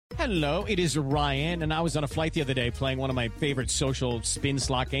Hello, it is Ryan, and I was on a flight the other day playing one of my favorite social spin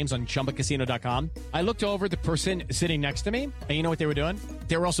slot games on ChumbaCasino.com. I looked over at the person sitting next to me, and you know what they were doing?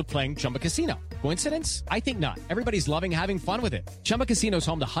 They were also playing Chumba Casino. Coincidence? I think not. Everybody's loving having fun with it. Chumba Casino is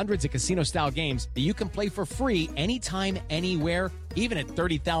home to hundreds of casino-style games that you can play for free anytime, anywhere, even at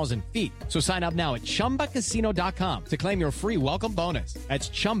 30,000 feet. So sign up now at ChumbaCasino.com to claim your free welcome bonus. That's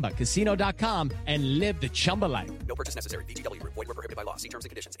ChumbaCasino.com and live the Chumba life. No purchase necessary. VGW. Void where prohibited by law. See terms and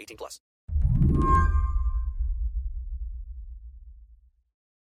conditions. 18+.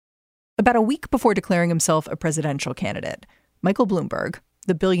 About a week before declaring himself a presidential candidate, Michael Bloomberg,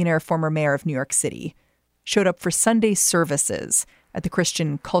 the billionaire former mayor of New York City, showed up for Sunday services at the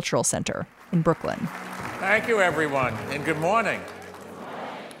Christian Cultural Center in Brooklyn. Thank you, everyone, and good morning.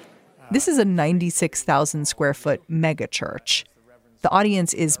 This is a 96,000 square foot mega church. The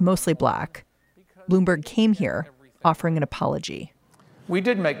audience is mostly Black. Bloomberg came here offering an apology. We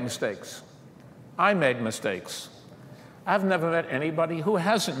did make mistakes. I made mistakes. I've never met anybody who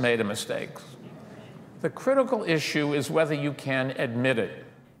hasn't made a mistake. The critical issue is whether you can admit it.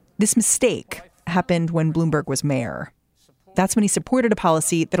 This mistake happened when Bloomberg was mayor. That's when he supported a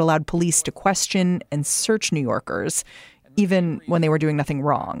policy that allowed police to question and search New Yorkers, even when they were doing nothing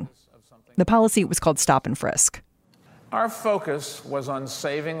wrong. The policy was called Stop and Frisk. Our focus was on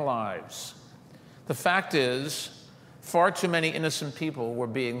saving lives. The fact is, far too many innocent people were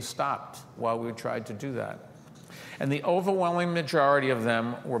being stopped while we tried to do that. And the overwhelming majority of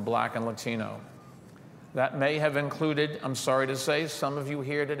them were Black and Latino. That may have included, I'm sorry to say, some of you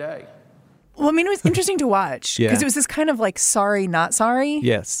here today. Well, I mean, it was interesting to watch because it was this kind of like sorry, not sorry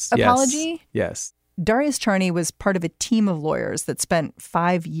apology. Yes. Darius Charney was part of a team of lawyers that spent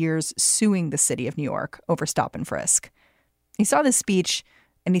 5 years suing the city of New York over Stop and Frisk. He saw this speech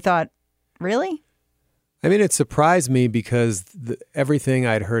and he thought, really? I mean, it surprised me because everything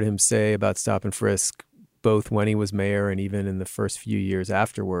I'd heard him say about Stop and Frisk, both when he was mayor and even in the first few years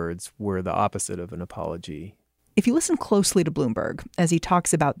afterwards, were the opposite of an apology. If you listen closely to Bloomberg as he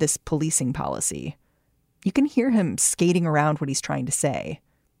talks about this policing policy, you can hear him skating around what he's trying to say,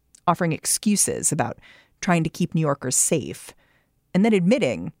 offering excuses about trying to keep New Yorkers safe, and then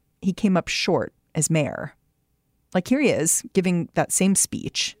admitting he came up short as mayor. Like here he is giving that same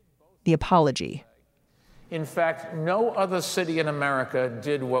speech, the apology. In fact, no other city in America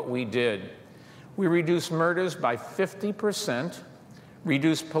did what we did. We reduced murders by 50%,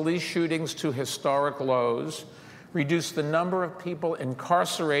 reduced police shootings to historic lows, reduced the number of people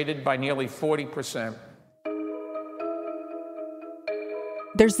incarcerated by nearly 40%.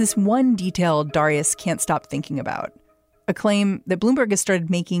 There's this one detail Darius can't stop thinking about, a claim that Bloomberg has started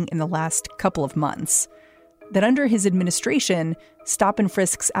making in the last couple of months, that under his administration, stop and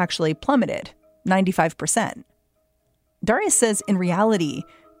frisks actually plummeted, 95%. Darius says in reality,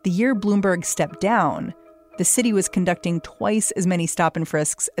 the year Bloomberg stepped down, the city was conducting twice as many stop and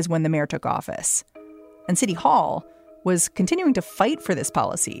frisks as when the mayor took office. And City Hall was continuing to fight for this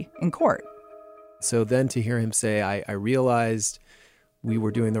policy in court. So then to hear him say, I realized we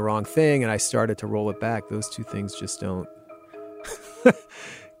were doing the wrong thing and I started to roll it back, those two things just don't...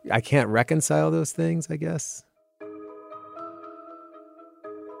 I can't reconcile those things, I guess.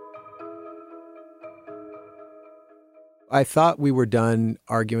 I thought we were done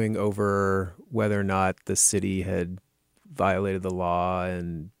arguing over whether or not the city had violated the law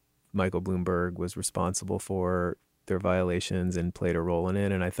and Michael Bloomberg was responsible for their violations and played a role in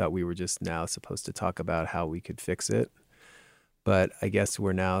it. And I thought we were just now supposed to talk about how we could fix it. But I guess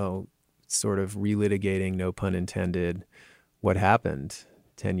we're now sort of relitigating, no pun intended, what happened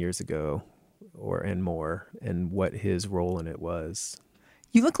 10 years ago and more, and what his role in it was.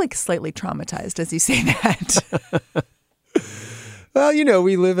 You look like slightly traumatized as you say that. Well, you know,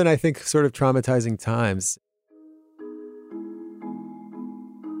 we live in, I think, sort of traumatizing times.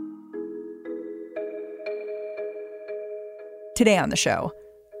 Today on the show,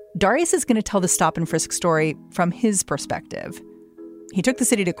 Darius is going to tell the stop and frisk story from his perspective. He took the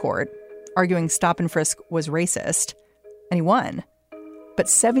city to court, arguing stop and frisk was racist, and he won. But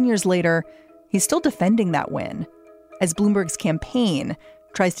 7 years later, he's still defending that win as Bloomberg's campaign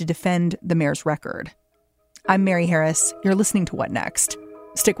tries to defend the mayor's record. I'm Mary Harris. You're listening to What Next?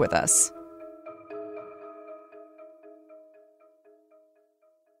 Stick with us.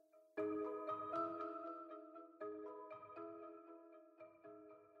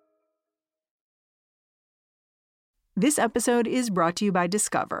 This episode is brought to you by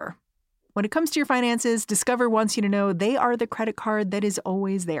Discover. When it comes to your finances, Discover wants you to know they are the credit card that is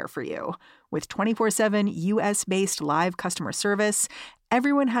always there for you. With 24/7 U.S.-based live customer service,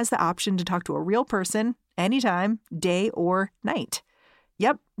 everyone has the option to talk to a real person anytime, day or night.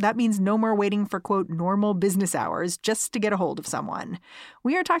 Yep, that means no more waiting for, quote, normal business hours just to get a hold of someone.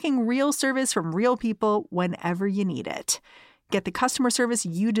 We are talking real service from real people whenever you need it. Get the customer service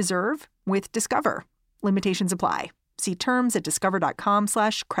you deserve with Discover. Limitations apply. See terms at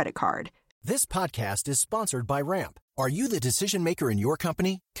discover.com/creditcard. This podcast is sponsored by Ramp. Are you the decision maker in your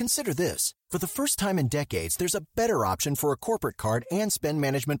company? Consider this. For the first time in decades, there's a better option for a corporate card and spend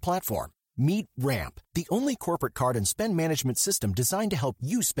management platform. Meet Ramp, the only corporate card and spend management system designed to help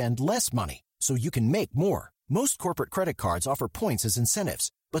you spend less money so you can make more. Most corporate credit cards offer points as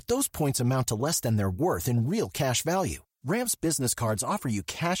incentives, but those points amount to less than their worth in real cash value. Ramp's business cards offer you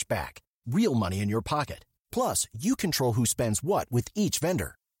cash back, real money in your pocket. Plus, you control who spends what with each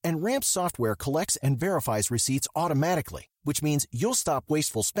vendor. And Ramp's software collects and verifies receipts automatically, which means you'll stop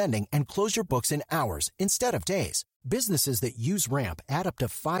wasteful spending and close your books in hours instead of days. Businesses that use Ramp add up to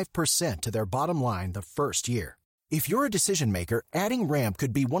 5% to their bottom line the first year. If you're a decision maker, adding Ramp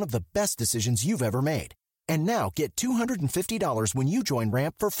could be one of the best decisions you've ever made. And now get $250 when you join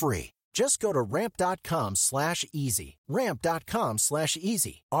Ramp for free. Just go to ramp.com/easy.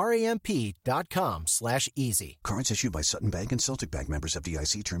 Ramp.com/easy. RAMP.com/easy. Cards issued by Sutton Bank and Celtic Bank, members of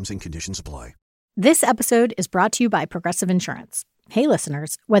FDIC. Terms and conditions apply. This episode is brought to you by Progressive Insurance. Hey,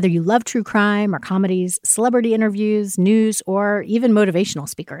 listeners, whether you love true crime or comedies, celebrity interviews, news, or even motivational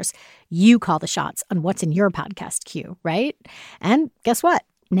speakers, you call the shots on what's in your podcast queue, right? And guess what?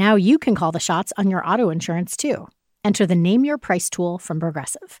 Now you can call the shots on your auto insurance, too. Enter the Name Your Price tool from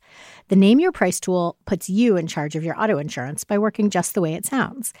Progressive. The Name Your Price tool puts you in charge of your auto insurance by working just the way it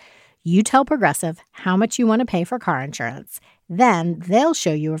sounds. You tell Progressive how much you want to pay for car insurance. Then they'll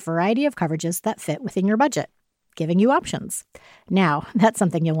show you a variety of coverages that fit within your budget, giving you options. Now, that's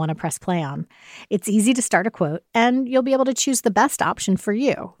something you'll want to press play on. It's easy to start a quote, and you'll be able to choose the best option for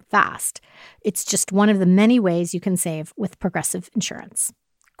you fast. It's just one of the many ways you can save with Progressive Insurance.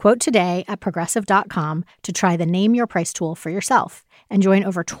 Quote today at Progressive.com to try the Name Your Price tool for yourself and join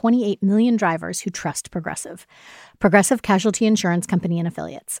over 28 million drivers who trust Progressive. Progressive Casualty Insurance Company and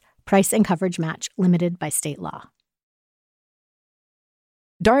Affiliates. Price and coverage match limited by state law.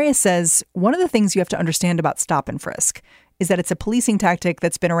 Darius says one of the things you have to understand about stop and frisk is that it's a policing tactic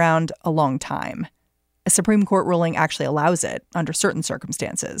that's been around a long time. A Supreme Court ruling actually allows it under certain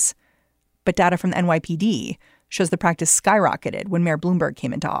circumstances. But data from the NYPD shows the practice skyrocketed when Mayor Bloomberg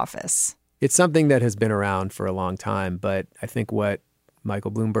came into office. It's something that has been around for a long time, but I think what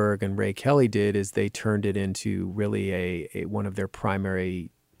Michael Bloomberg and Ray Kelly did is they turned it into really a one of their primary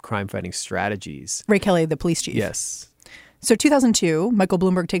crime-fighting strategies. Ray Kelly, the police chief. Yes. So 2002, Michael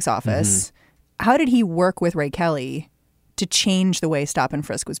Bloomberg takes office. Mm-hmm. How did he work with Ray Kelly to change the way stop and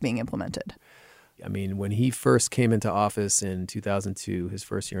frisk was being implemented? I mean, when he first came into office in 2002, his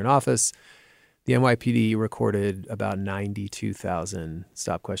first year in office, the NYPD recorded about 92,000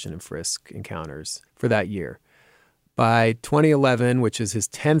 stop, question, and frisk encounters for that year. By 2011, which is his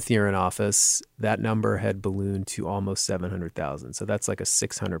 10th year in office, that number had ballooned to almost 700,000. So that's like a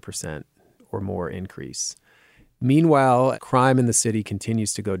 600% or more increase. Meanwhile, crime in the city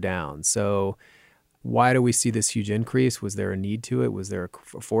continues to go down. So why do we see this huge increase? Was there a need to it? Was there a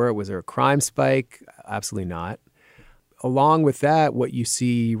crime spike? Absolutely not. Along with that, what you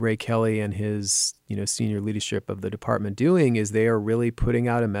see Ray Kelly and his, senior leadership of the department doing is they are really putting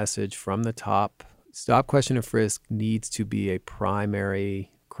out a message from the top. Stop, question, and frisk needs to be a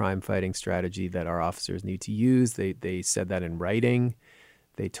primary crime-fighting strategy that our officers need to use. They said that in writing.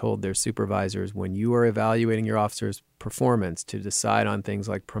 They told their supervisors, when you are evaluating your officer's performance to decide on things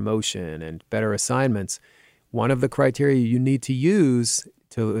like promotion and better assignments, one of the criteria you need to use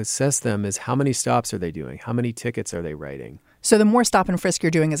to assess them is how many stops are they doing? How many tickets are they writing? So the more stop and frisk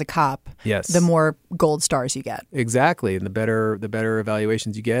you're doing as a cop, yes, the more gold stars you get. Exactly. And the better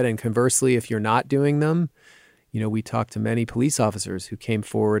evaluations you get. And conversely, if you're not doing them, we talked to many police officers who came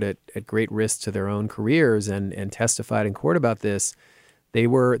forward at great risk to their own careers and testified in court about this. They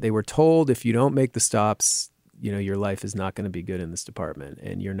were told, if you don't make the stops, your life is not going to be good in this department,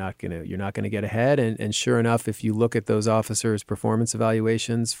 and you're not going to get ahead. And sure enough, if you look at those officers' performance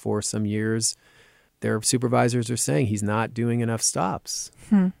evaluations for some years, their supervisors are saying he's not doing enough stops.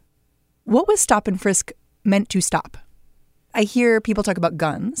 What was stop and frisk meant to stop? I hear people talk about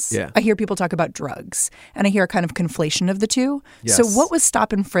guns. Yeah. I hear people talk about drugs, and I hear a kind of conflation of the two. Yes. So what was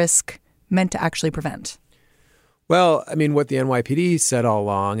stop and frisk meant to actually prevent? Well, I mean, what the NYPD said all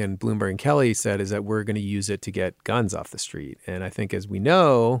along, and Bloomberg and Kelly said, is that we're going to use it to get guns off the street. And I think, as we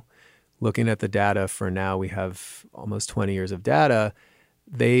know, looking at the data for now, we have almost 20 years of data,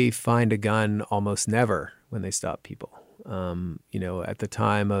 they find a gun almost never when they stop people. At the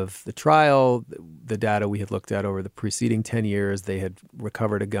time of the trial, the data we had looked at over the preceding 10 years, they had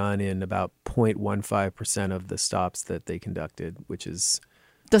recovered a gun in about 0.15% of the stops that they conducted, which is...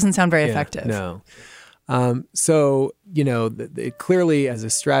 Doesn't sound very effective. No. Clearly as a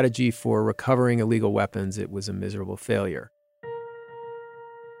strategy for recovering illegal weapons, it was a miserable failure.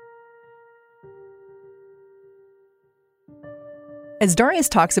 As Darius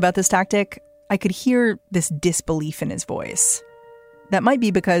talks about this tactic, I could hear this disbelief in his voice. That might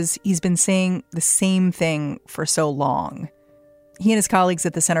be because he's been saying the same thing for so long. He and his colleagues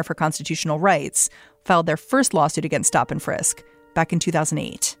at the Center for Constitutional Rights filed their first lawsuit against stop and frisk back in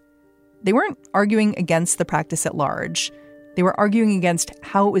 2008. They weren't arguing against the practice at large. They were arguing against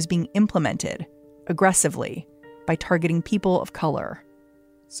how it was being implemented aggressively by targeting people of color.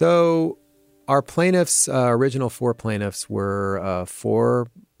 So our plaintiffs, original four plaintiffs, were four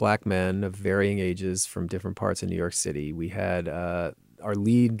Black men of varying ages from different parts of New York City. We had our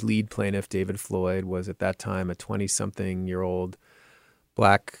lead plaintiff, David Floyd, was at that time a 20-something-year-old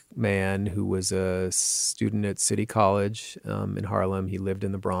Black man who was a student at City College in Harlem. He lived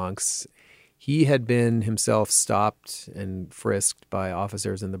in the Bronx. He had been himself stopped and frisked by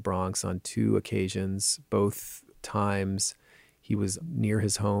officers in the Bronx on two occasions. Both times he was near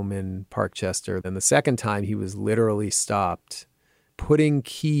his home in Parkchester. And the second time he was literally stopped, putting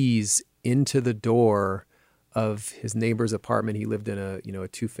keys into the door of his neighbor's apartment. He lived in a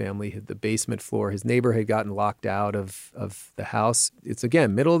two-family, the basement floor. His neighbor had gotten locked out of the house. It's,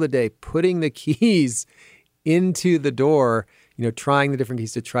 again, middle of the day, putting the keys into the door, trying the different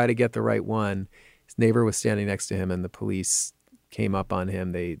keys to try to get the right one. His neighbor was standing next to him, and the police came up on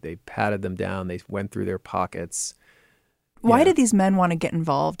him. They patted them down. They went through their pockets. Why did these men want to get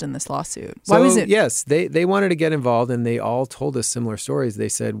involved in this lawsuit? Why was it? Yes, they wanted to get involved, and they all told us similar stories. They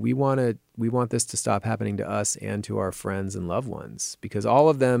said, we want this to stop happening to us and to our friends and loved ones, because all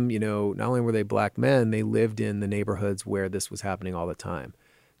of them, not only were they Black men, they lived in the neighborhoods where this was happening all the time.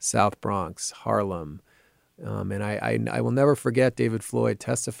 South Bronx, Harlem. And I will never forget David Floyd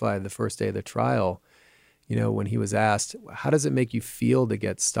testified the first day of the trial, when he was asked, how does it make you feel to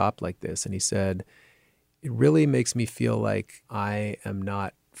get stopped like this? And he said, it really makes me feel like I am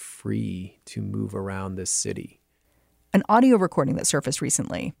not free to move around this city. An audio recording that surfaced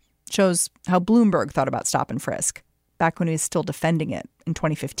recently shows how Bloomberg thought about stop and frisk back when he was still defending it in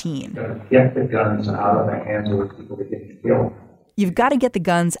 2015. Get the guns out of the hands of the people that get killed. You've got to get the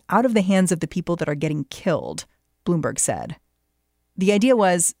guns out of the hands of the people that are getting killed, Bloomberg said. The idea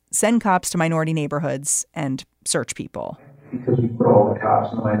was send cops to minority neighborhoods and search people. Because we put all the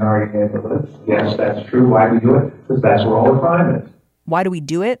cops in the minority neighborhoods. Yes, that's true. Why do we do it? Because that's where all the crime is. Why do we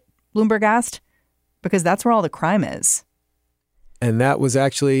do it? Bloomberg asked. Because that's where all the crime is. And that was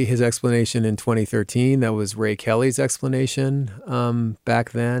actually his explanation in 2013. That was Ray Kelly's explanation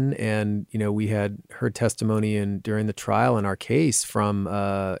back then. And, we had heard testimony during the trial in our case from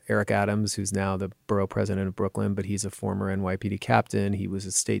Eric Adams, who's now the borough president of Brooklyn, but he's a former NYPD captain. He was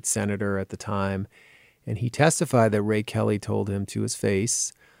a state senator at the time. And he testified that Ray Kelly told him to his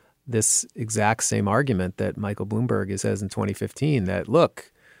face this exact same argument that Michael Bloomberg says in 2015, that,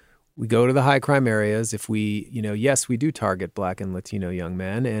 look, we go to the high crime areas. If we, yes, we do target Black and Latino young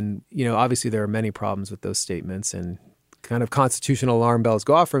men. And, obviously there are many problems with those statements and kind of constitutional alarm bells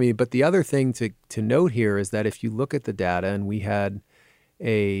go off for me. But the other thing to note here is that if you look at the data, and we had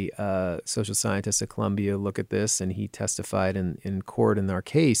a social scientist at Columbia look at this, and he testified in court in our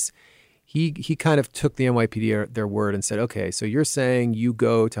case, He kind of took the NYPD their word and said, okay, so you're saying you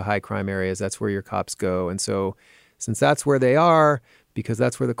go to high crime areas, that's where your cops go. And so since that's where they are, because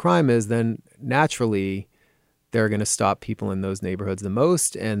that's where the crime is, then naturally they're going to stop people in those neighborhoods the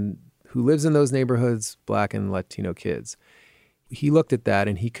most. And who lives in those neighborhoods? Black and Latino kids. He looked at that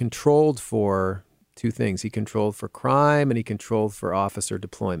and he controlled for two things. He controlled for crime and he controlled for officer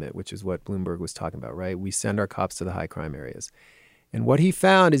deployment, which is what Bloomberg was talking about, right? We send our cops to the high crime areas. And what he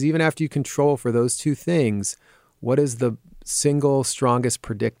found is even after you control for those two things, what is the single strongest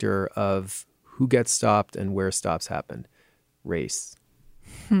predictor of who gets stopped and where stops happen? Race.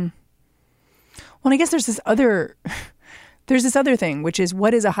 Well, I guess there's this other thing, which is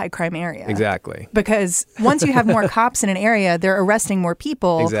what is a high crime area? Exactly. Because once you have more cops in an area, they're arresting more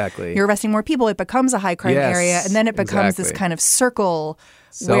people. Exactly. You're arresting more people. It becomes a high crime area. And then it becomes this kind of circle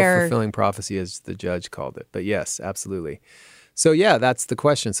self-fulfilling prophecy, as the judge called it. But yes, absolutely. So, yeah, that's the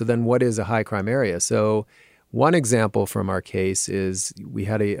question. So then what is a high crime area? So one example from our case is we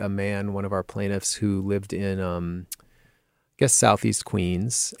had a man, one of our plaintiffs, who lived in, Southeast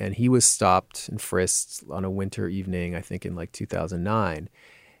Queens, and he was stopped and frisked on a winter evening, I think in 2009.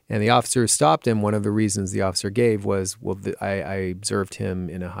 And the officer who stopped him, one of the reasons the officer gave was, I observed him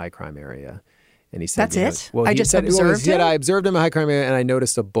in a high crime area. And he said, that's it? Well, I he just said, observed him? I observed him in a high crime area, and I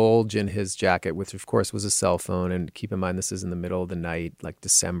noticed a bulge in his jacket, which of course was a cell phone. And keep in mind, this is in the middle of the night, like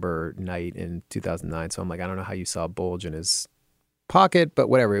December night in 2009. So I'm like, I don't know how you saw a bulge in his pocket, but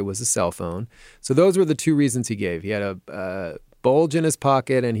whatever, it was a cell phone. So those were the two reasons he gave. He had a bulge in his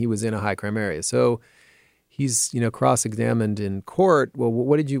pocket, and he was in a high crime area. So he's, cross-examined in court.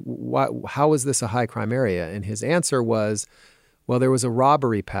 Well, how was this a high crime area? And his answer was, well, there was a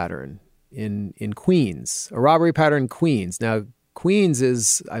robbery pattern in Queens, a robbery pattern in Queens. Now, Queens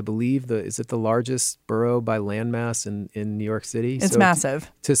is, I believe, is it the largest borough by landmass in New York City? It's massive.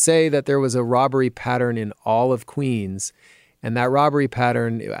 To say that there was a robbery pattern in all of Queens, and that robbery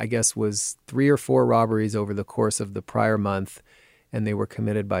pattern, I guess, was 3 or 4 robberies over the course of the prior month, and they were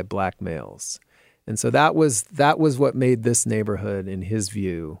committed by black males. And so that was what made this neighborhood, in his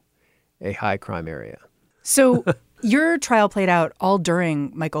view, a high crime area. So your trial played out all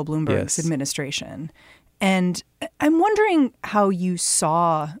during Michael Bloomberg's administration. And I'm wondering how you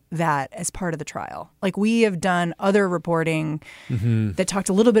saw that as part of the trial. Like, we have done other reporting that talked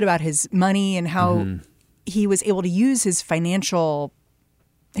a little bit about his money and how he was able to use his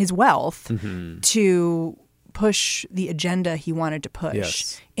wealth to push the agenda he wanted to push.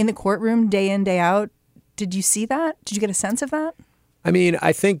 Yes. In the courtroom, day in, day out, did you see that? Did you get a sense of that? I mean,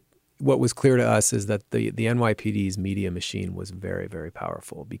 I think what was clear to us is that the NYPD's media machine was very, very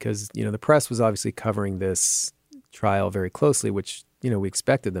powerful because, the press was obviously covering this trial very closely, which, we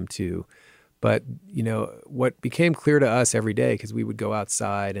expected them to. But, what became clear to us every day, because we would go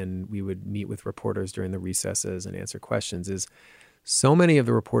outside and we would meet with reporters during the recesses and answer questions, is so many of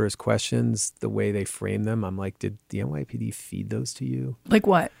the reporters' questions, the way they frame them, I'm like, did the NYPD feed those to you? Like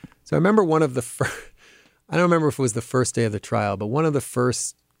what? So I remember one of the first, I don't remember if it was the first day of the trial, but one of the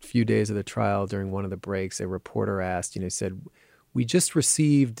first few days of the trial during one of the breaks, a reporter asked, said, we just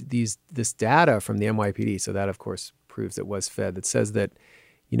received this data from the NYPD. So that, of course, proves it was fed, that says that,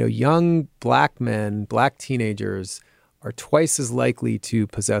 young black men, black teenagers are twice as likely to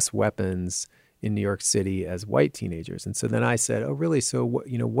possess weapons in New York City as white teenagers. And so then I said, oh, really? So,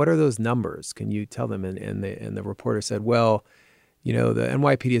 what are those numbers? Can you tell them? And the reporter said, well, the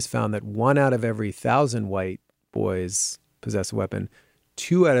NYPD has found that 1 out of every 1,000 white boys possess a weapon,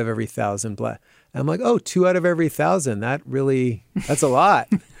 2 out of every 1,000 black. And I'm like, oh, 2 out of every 1,000. That's a lot.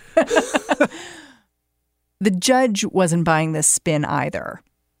 The judge wasn't buying this spin either.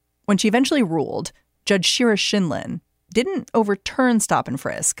 When she eventually ruled, Judge Shira Shinlin didn't overturn stop and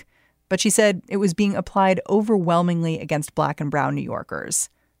frisk, but she said it was being applied overwhelmingly against black and brown New Yorkers,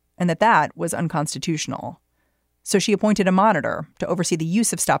 and that was unconstitutional. So she appointed a monitor to oversee the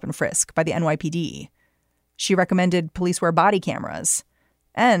use of stop and frisk by the NYPD. She recommended police wear body cameras.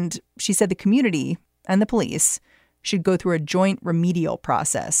 And she said the community and the police should go through a joint remedial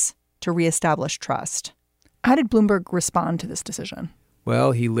process to reestablish trust. How did Bloomberg respond to this decision?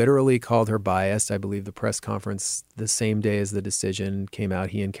 Well, he literally called her biased. I believe the press conference the same day as the decision came out,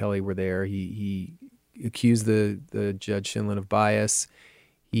 he and Kelly were there. He accused the Judge Shinlin of bias.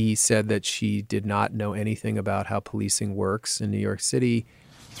 He said that she did not know anything about how policing works in New York City.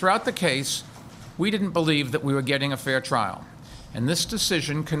 Throughout the case, we didn't believe that we were getting a fair trial. And this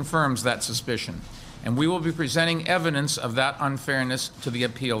decision confirms that suspicion. And we will be presenting evidence of that unfairness to the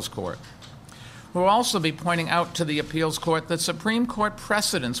appeals court. We'll also be pointing out to the appeals court that Supreme Court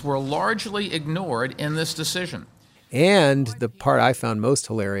precedents were largely ignored in this decision. And the part I found most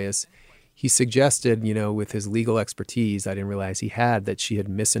hilarious, he suggested, with his legal expertise, I didn't realize he had, that she had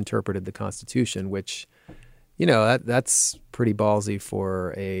misinterpreted the Constitution, which, that's pretty ballsy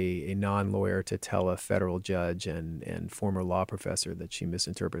for a non-lawyer to tell a federal judge and former law professor that she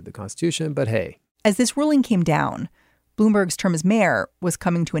misinterpreted the Constitution. But hey. As this ruling came down, Bloomberg's term as mayor was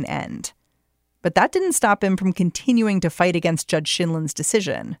coming to an end. But that didn't stop him from continuing to fight against Judge Shinlin's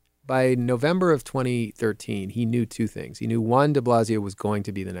decision. By November of 2013, he knew 2 things. He knew, 1, de Blasio was going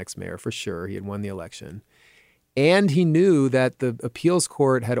to be the next mayor for sure. He had won the election. And he knew that the appeals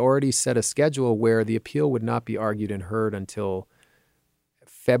court had already set a schedule where the appeal would not be argued and heard until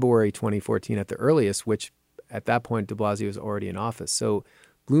February 2014 at the earliest, which at that point de Blasio was already in office. So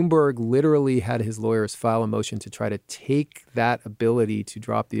Bloomberg literally had his lawyers file a motion to try to take that ability to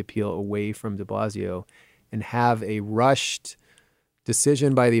drop the appeal away from de Blasio and have a rushed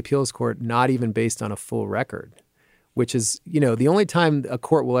decision by the appeals court, not even based on a full record, which is, the only time a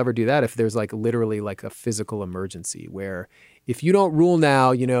court will ever do that if there's literally a physical emergency where if you don't rule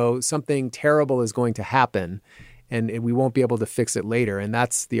now, something terrible is going to happen and we won't be able to fix it later. And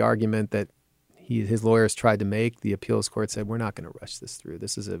that's the argument that his lawyers tried to make. The appeals court said, we're not going to rush this through.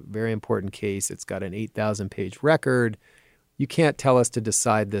 This is a very important case. It's got an 8,000-page record. You can't tell us to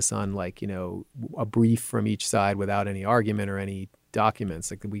decide this on a brief from each side without any argument or any documents.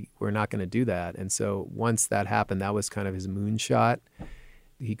 Like we're not going to do that. And so once that happened, that was kind of his moonshot.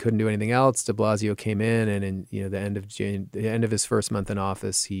 He couldn't do anything else. De Blasio came in, and in the end of his first month in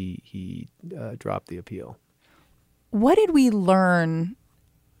office, he dropped the appeal. What did we learn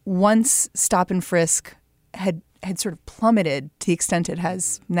once stop and frisk had sort of plummeted to the extent it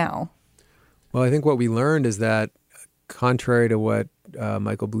has now? Well, I think what we learned is that, contrary to what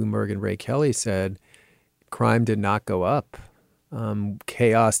Michael Bloomberg and Ray Kelly said, crime did not go up.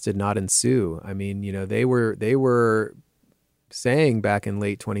 Chaos did not ensue. I mean, they were saying back in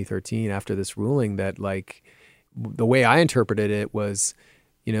late 2013 after this ruling that, like, the way I interpreted it was,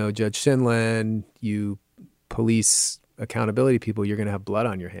 Judge Shinlin, you police accountability people, you're going to have blood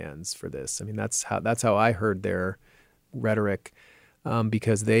on your hands for this. I mean, that's how I heard their rhetoric,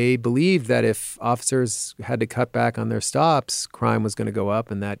 because they believed that if officers had to cut back on their stops, crime was going to go up,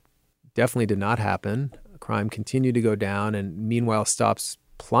 and that definitely did not happen. Crime continued to go down, and meanwhile, stops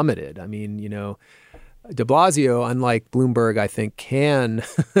plummeted. I mean, de Blasio, unlike Bloomberg, I think can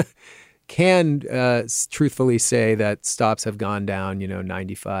truthfully say that stops have gone down,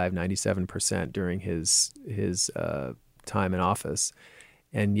 95, 97% during his time in office.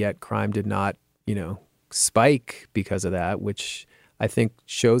 And yet crime did not, spike because of that, which I think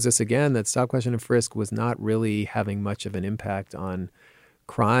shows us again that stop, question, and frisk was not really having much of an impact on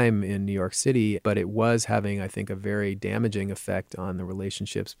crime in New York City, but it was having, I think, a very damaging effect on the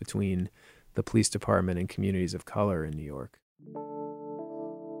relationships between the police department and communities of color in New York.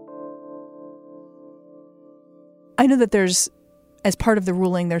 I know that as part of the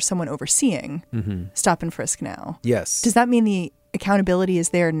ruling, there's someone overseeing stop and frisk now. Yes. Does that mean the accountability is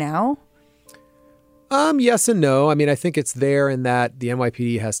there now? Yes and no. I mean, I think it's there in that the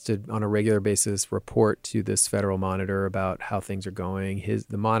NYPD has to, on a regular basis, report to this federal monitor about how things are going.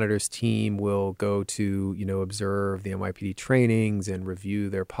 The monitor's team will go to, observe the NYPD trainings and review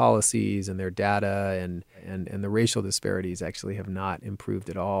their policies and their data, and the racial disparities actually have not improved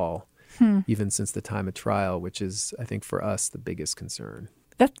at all, even since the time of trial, which is, I think, for us, the biggest concern.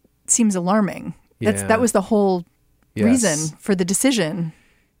 That seems alarming. That was the whole reason for the decision.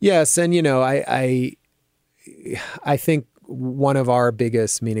 Yes, and I think one of our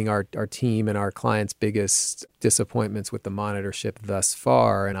biggest, meaning our team and our clients' biggest disappointments with the monitorship thus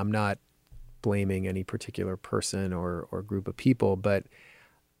far, and I'm not blaming any particular person or group of people, but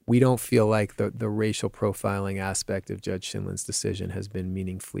we don't feel like the racial profiling aspect of Judge Shinlin's decision has been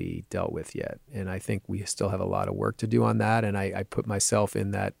meaningfully dealt with yet. And I think we still have a lot of work to do on that. And I put myself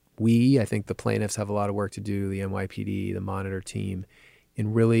in that I think the plaintiffs have a lot of work to do, the NYPD, the monitor team,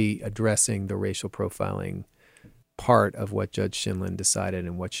 in really addressing the racial profiling part of what Judge Shinlin decided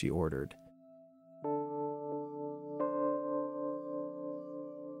and what she ordered.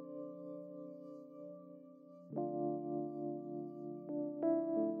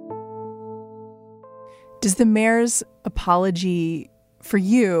 Does the mayor's apology for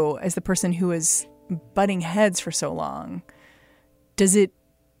you, as the person who was butting heads for so long, does it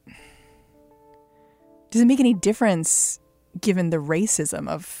make any difference given the racism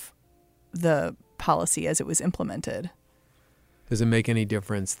of the policy as it was implemented? Does it make any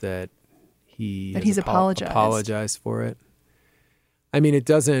difference that he's apologized for it? I mean, it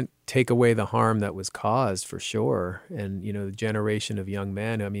doesn't take away the harm that was caused, for sure. And, the generation of young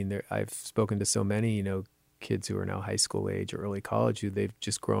men, I mean, I've spoken to so many, kids who are now high school age or early college who they've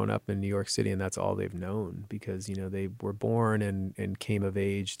just grown up in New York City, and that's all they've known because, they were born and came of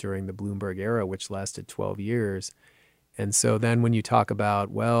age during the Bloomberg era, which lasted 12 years. And so then when you talk about,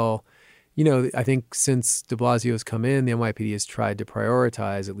 I think since de Blasio's come in, the NYPD has tried to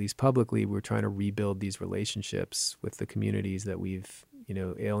prioritize, at least publicly, we're trying to rebuild these relationships with the communities that we've,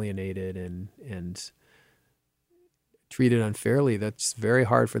 alienated and treated unfairly. That's very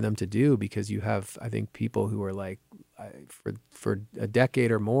hard for them to do because you have, I think, people who are like, for a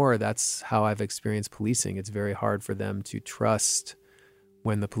decade or more, that's how I've experienced policing. It's very hard for them to trust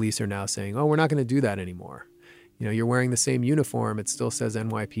when the police are now saying, oh, we're not going to do that anymore. You're wearing the same uniform. It still says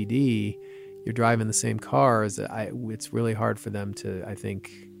NYPD. You're driving the same cars. It's really hard for them to, I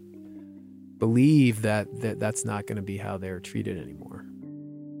think, believe that that's not going to be how they're treated anymore.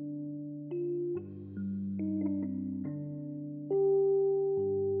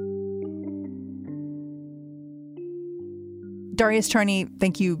 Darius Charney,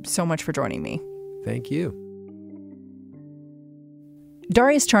 thank you so much for joining me. Thank you.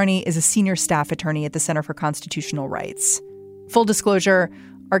 Darius Charney is a senior staff attorney at the Center for Constitutional Rights. Full disclosure,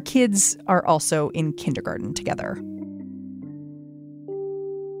 Our kids are also in kindergarten together.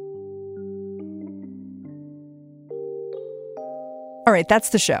 All right, that's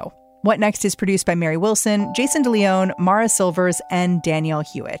the show. What Next is produced by Mary Wilson, Jason DeLeon, Mara Silvers, and Danielle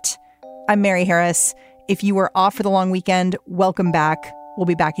Hewitt. I'm Mary Harris. If you were off for the long weekend, welcome back. We'll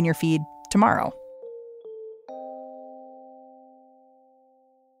be back in your feed tomorrow.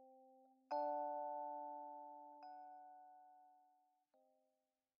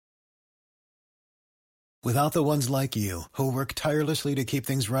 Without the ones like you, who work tirelessly to keep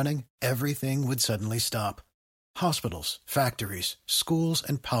things running, everything would suddenly stop. Hospitals, factories, schools,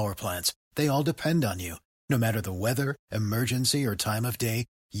 and power plants, they all depend on you. No matter the weather, emergency, or time of day,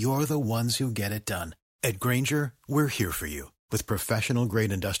 you're the ones who get it done. At Grainger, we're here for you with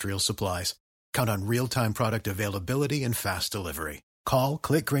professional-grade industrial supplies. Count on real-time product availability and fast delivery. Call,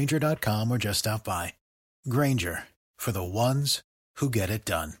 click Grainger.com, or just stop by. Grainger, for the ones who get it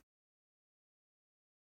done.